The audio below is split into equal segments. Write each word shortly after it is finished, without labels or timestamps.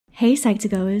Hey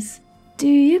Psych2Goers, do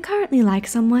you currently like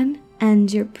someone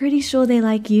and you're pretty sure they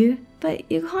like you, but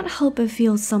you can't help but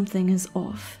feel something is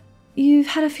off? You've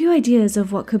had a few ideas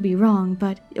of what could be wrong,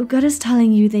 but your gut is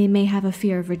telling you they may have a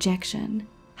fear of rejection.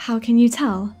 How can you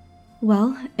tell?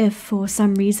 Well, if for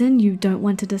some reason you don't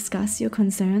want to discuss your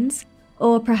concerns,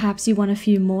 or perhaps you want a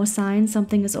few more signs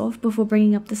something is off before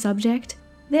bringing up the subject,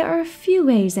 there are a few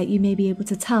ways that you may be able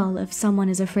to tell if someone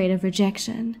is afraid of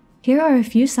rejection. Here are a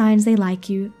few signs they like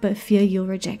you but fear you'll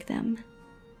reject them.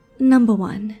 Number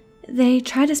 1. They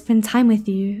try to spend time with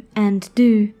you and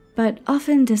do, but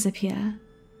often disappear.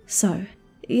 So,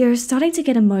 you're starting to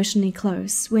get emotionally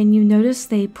close when you notice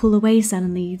they pull away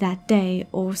suddenly that day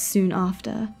or soon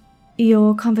after.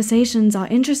 Your conversations are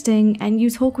interesting and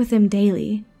you talk with them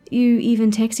daily. You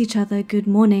even text each other good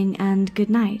morning and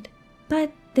good night.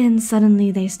 But then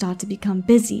suddenly they start to become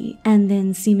busy and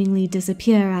then seemingly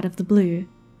disappear out of the blue.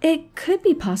 It could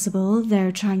be possible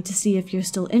they're trying to see if you're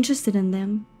still interested in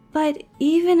them, but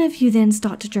even if you then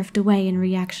start to drift away in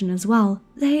reaction as well,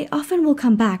 they often will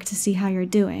come back to see how you're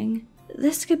doing.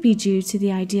 This could be due to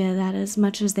the idea that as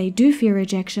much as they do fear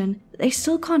rejection, they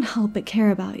still can't help but care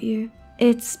about you.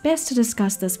 It's best to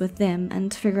discuss this with them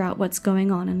and figure out what's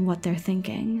going on and what they're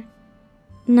thinking.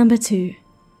 Number 2.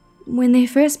 When they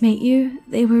first met you,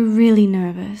 they were really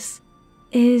nervous.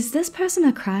 Is this person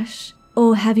a crush?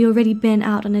 Or have you already been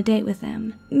out on a date with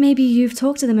them? Maybe you've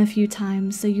talked to them a few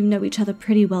times, so you know each other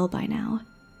pretty well by now.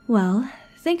 Well,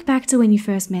 think back to when you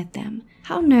first met them.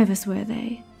 How nervous were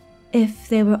they? If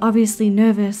they were obviously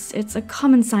nervous, it's a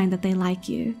common sign that they like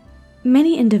you.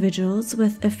 Many individuals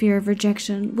with a fear of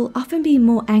rejection will often be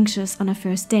more anxious on a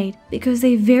first date because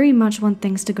they very much want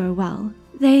things to go well.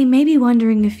 They may be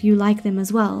wondering if you like them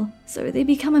as well, so they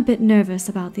become a bit nervous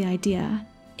about the idea.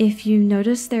 If you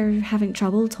notice they're having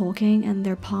trouble talking and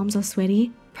their palms are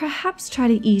sweaty, perhaps try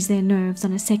to ease their nerves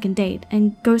on a second date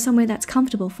and go somewhere that's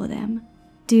comfortable for them.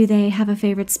 Do they have a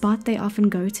favorite spot they often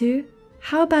go to?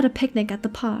 How about a picnic at the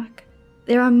park?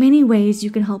 There are many ways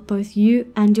you can help both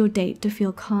you and your date to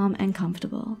feel calm and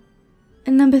comfortable.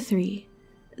 And number 3,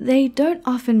 they don't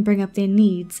often bring up their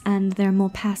needs and they're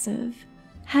more passive.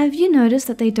 Have you noticed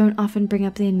that they don't often bring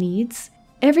up their needs?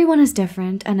 Everyone is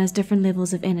different and has different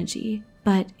levels of energy,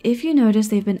 but if you notice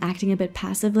they've been acting a bit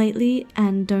passive lately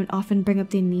and don't often bring up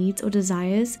their needs or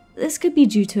desires, this could be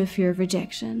due to a fear of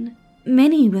rejection.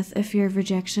 Many with a fear of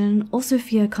rejection also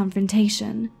fear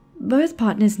confrontation. Both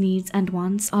partners' needs and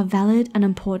wants are valid and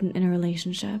important in a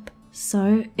relationship.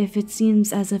 So, if it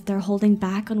seems as if they're holding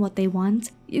back on what they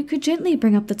want, you could gently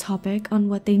bring up the topic on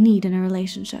what they need in a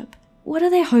relationship. What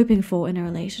are they hoping for in a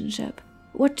relationship?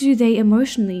 What do they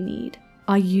emotionally need?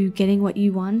 Are you getting what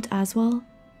you want as well?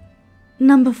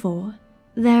 Number 4.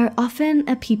 They're often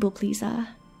a people pleaser.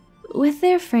 With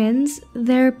their friends,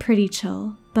 they're pretty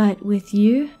chill, but with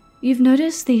you, you've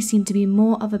noticed they seem to be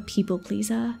more of a people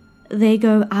pleaser. They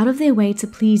go out of their way to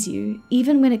please you,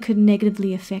 even when it could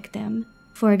negatively affect them.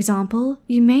 For example,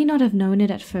 you may not have known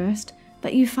it at first,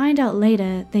 but you find out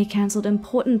later they cancelled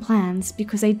important plans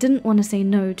because they didn't want to say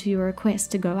no to your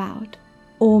request to go out.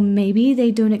 Or maybe they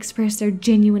don't express their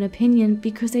genuine opinion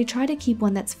because they try to keep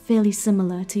one that's fairly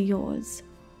similar to yours.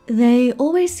 They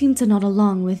always seem to nod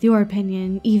along with your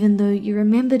opinion even though you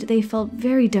remembered they felt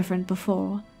very different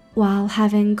before. While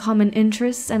having common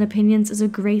interests and opinions is a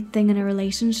great thing in a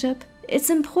relationship, it's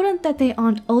important that they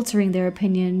aren't altering their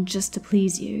opinion just to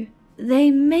please you. They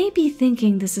may be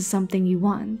thinking this is something you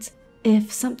want.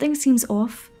 If something seems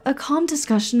off, a calm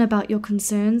discussion about your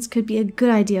concerns could be a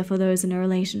good idea for those in a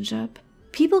relationship.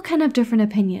 People can have different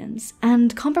opinions,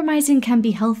 and compromising can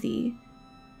be healthy.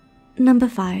 Number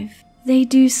 5. They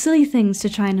do silly things to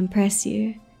try and impress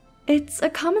you. It's a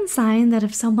common sign that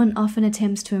if someone often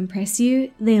attempts to impress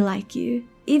you, they like you.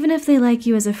 Even if they like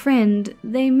you as a friend,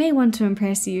 they may want to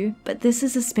impress you, but this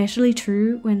is especially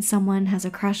true when someone has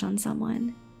a crush on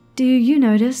someone. Do you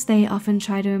notice they often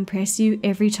try to impress you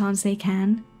every chance they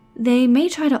can? They may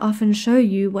try to often show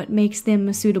you what makes them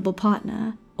a suitable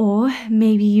partner. Or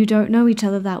maybe you don't know each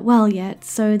other that well yet,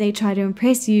 so they try to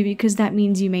impress you because that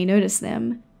means you may notice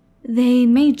them. They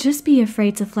may just be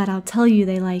afraid to flat out tell you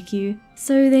they like you,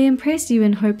 so they impress you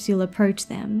in hopes you'll approach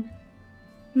them.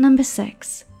 Number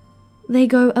 6. They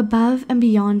go above and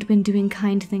beyond when doing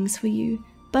kind things for you,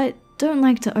 but don't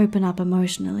like to open up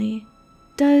emotionally.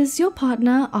 Does your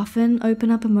partner often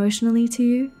open up emotionally to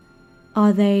you?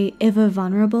 Are they ever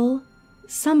vulnerable?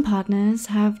 Some partners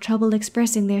have trouble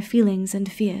expressing their feelings and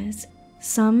fears.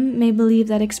 Some may believe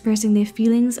that expressing their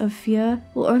feelings of fear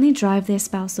will only drive their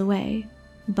spouse away.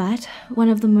 But one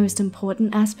of the most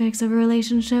important aspects of a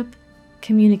relationship,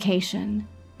 communication.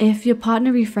 If your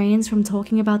partner refrains from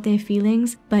talking about their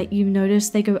feelings, but you notice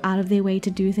they go out of their way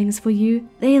to do things for you,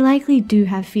 they likely do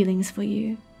have feelings for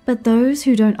you. But those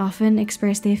who don't often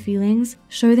express their feelings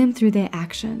show them through their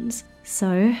actions.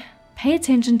 So, pay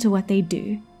attention to what they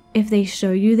do. If they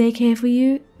show you they care for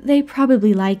you, they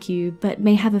probably like you, but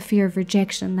may have a fear of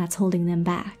rejection that's holding them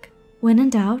back. When in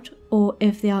doubt, or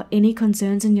if there are any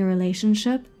concerns in your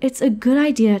relationship, it's a good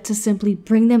idea to simply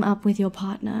bring them up with your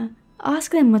partner.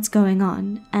 Ask them what's going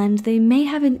on, and they may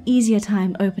have an easier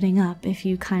time opening up if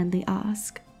you kindly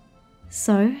ask.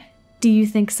 So, do you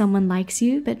think someone likes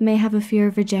you but may have a fear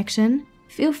of rejection?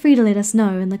 Feel free to let us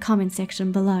know in the comment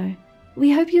section below.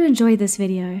 We hope you enjoyed this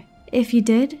video. If you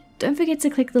did, don't forget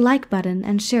to click the like button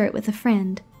and share it with a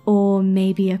friend, or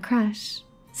maybe a crush.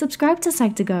 Subscribe to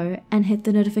Psych2Go and hit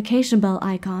the notification bell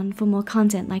icon for more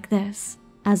content like this.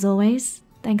 As always,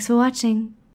 thanks for watching.